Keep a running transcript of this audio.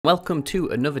Welcome to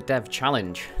another dev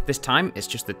challenge. This time it's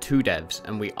just the two devs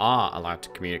and we are allowed to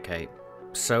communicate.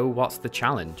 So what's the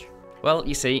challenge? Well,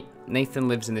 you see, Nathan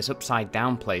lives in this upside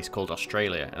down place called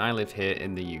Australia and I live here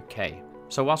in the UK.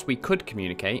 So whilst we could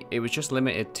communicate, it was just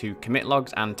limited to commit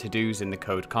logs and to-dos in the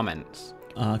code comments.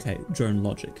 Okay, drone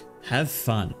logic. Have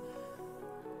fun.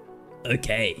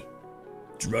 Okay,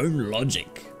 drone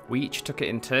logic. We each took it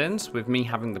in turns, with me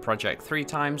having the project 3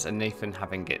 times and Nathan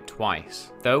having it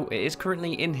twice. Though it is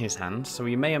currently in his hands, so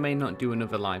we may or may not do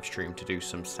another live stream to do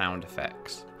some sound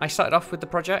effects. I started off with the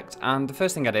project, and the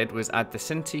first thing I did was add the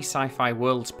SCI-FI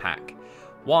Worlds pack.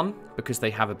 1, because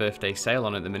they have a birthday sale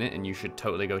on at the minute and you should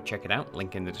totally go check it out,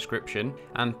 link in the description.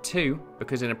 And 2,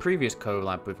 because in a previous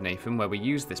collab with Nathan where we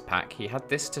used this pack, he had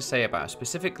this to say about a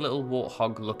specific little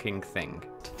warthog looking thing.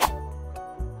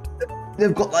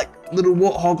 They've got like little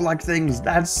warthog-like things,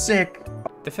 that's sick.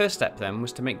 The first step then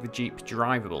was to make the Jeep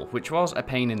drivable, which was a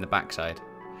pain in the backside.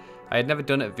 I had never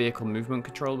done a vehicle movement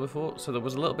control before, so there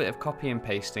was a little bit of copy and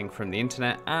pasting from the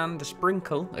internet and a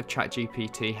sprinkle of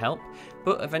ChatGPT help,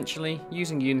 but eventually,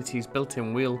 using Unity's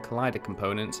built-in wheel collider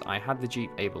components, I had the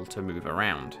Jeep able to move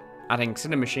around. Adding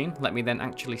Cinemachine let me then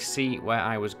actually see where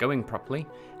I was going properly,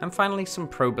 and finally some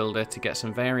Pro Builder to get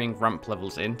some varying ramp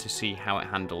levels in to see how it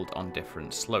handled on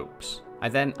different slopes. I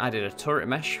then added a turret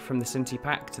mesh from the Cinti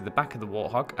pack to the back of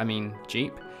the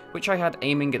Jeep, which I had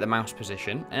aiming at the mouse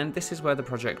position, and this is where the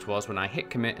project was when I hit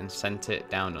commit and sent it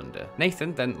down under.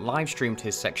 Nathan then live streamed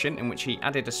his section in which he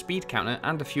added a speed counter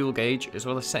and a fuel gauge, as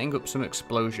well as setting up some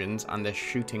explosions and the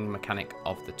shooting mechanic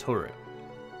of the turret.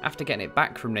 After getting it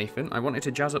back from Nathan, I wanted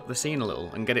to jazz up the scene a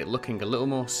little and get it looking a little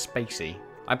more spacey.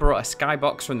 I brought a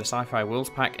skybox from the SCI-FI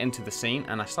Worlds pack into the scene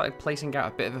and I started placing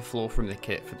out a bit of a floor from the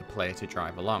kit for the player to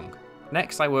drive along.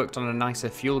 Next I worked on a nicer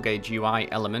fuel gauge UI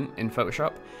element in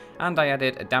Photoshop, and I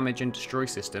added a damage and destroy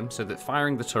system so that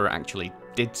firing the turret actually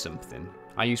did something.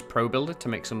 I used Pro Builder to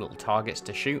make some little targets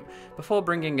to shoot, before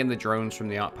bringing in the drones from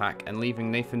the art pack and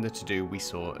leaving Nathan the to-do we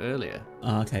saw earlier.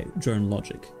 Okay, drone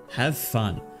logic. Have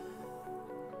fun.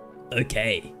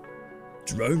 Okay,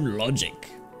 drone logic.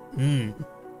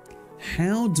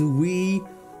 How do we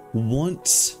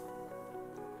want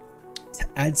to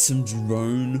add some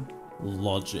drone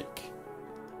logic?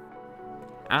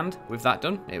 And with that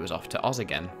done, it was off to Oz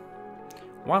again.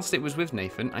 Whilst it was with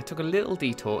Nathan, I took a little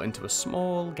detour into a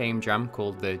small game jam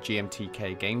called the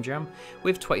GMTK Game Jam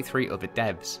with 23 other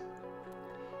devs.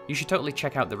 You should totally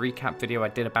check out the recap video I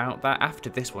did about that after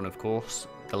this one, of course.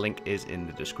 The link is in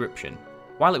the description.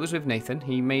 While it was with Nathan,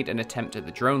 he made an attempt at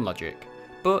the drone logic,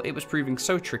 but it was proving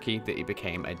so tricky that he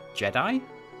became a Jedi?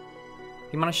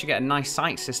 He managed to get a nice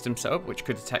sight system set up which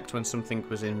could detect when something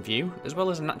was in view, as well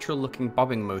as a natural looking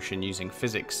bobbing motion using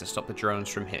physics to stop the drones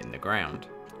from hitting the ground.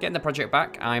 Getting the project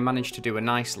back, I managed to do a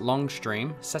nice long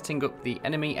stream, setting up the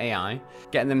enemy AI,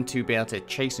 getting them to be able to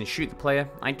chase and shoot the player.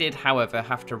 I did, however,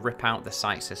 have to rip out the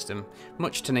sight system,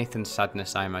 much to Nathan's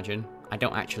sadness, I imagine. I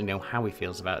don't actually know how he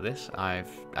feels about this, I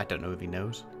don't know if he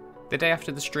knows. The day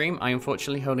after the stream, I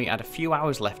unfortunately only had a few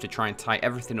hours left to try and tie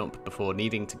everything up before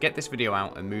needing to get this video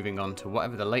out and moving on to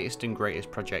whatever the latest and greatest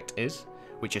project is,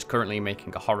 which is currently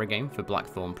making a horror game for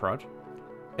Blackthorn Prod.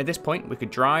 At this point, we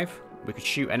could drive, we could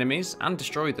shoot enemies and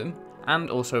destroy them, and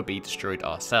also be destroyed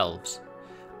ourselves.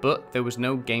 But there was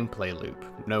no gameplay loop,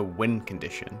 no win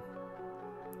condition.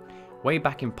 Way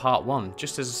back in part 1,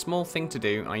 just as a small thing to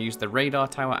do, I used the radar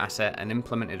tower asset and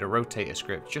implemented a rotator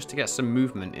script just to get some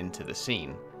movement into the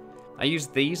scene. I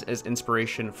used these as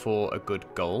inspiration for a good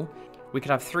goal. We could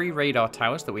have 3 radar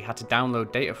towers that we had to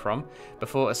download data from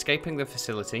before escaping the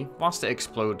facility whilst it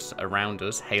explodes around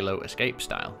us, Halo escape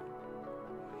style.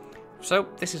 So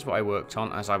this is what I worked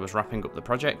on as I was wrapping up the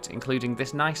project, including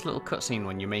this nice little cutscene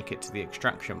when you make it to the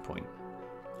extraction point.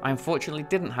 I unfortunately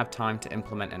didn't have time to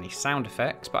implement any sound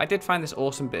effects, but I did find this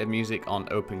awesome bit of music on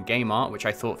Open Game Art which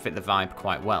I thought fit the vibe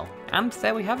quite well. And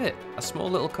there we have it, a small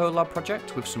little collab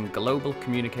project with some global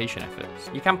communication efforts.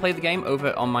 You can play the game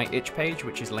over on my itch page,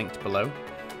 which is linked below.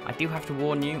 I do have to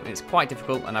warn you, it's quite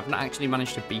difficult and I've not actually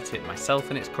managed to beat it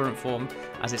myself in its current form,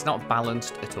 as it's not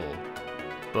balanced at all.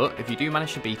 But if you do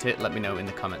manage to beat it, let me know in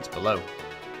the comments below.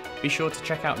 Be sure to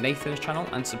check out Nathan's channel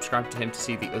and subscribe to him to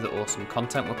see the other awesome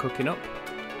content we're cooking up.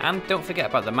 And don't forget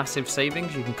about the massive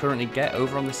savings you can currently get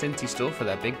over on the Cinti store for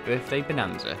their big birthday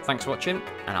bonanza. Thanks for watching,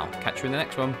 and I'll catch you in the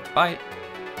next one. Bye!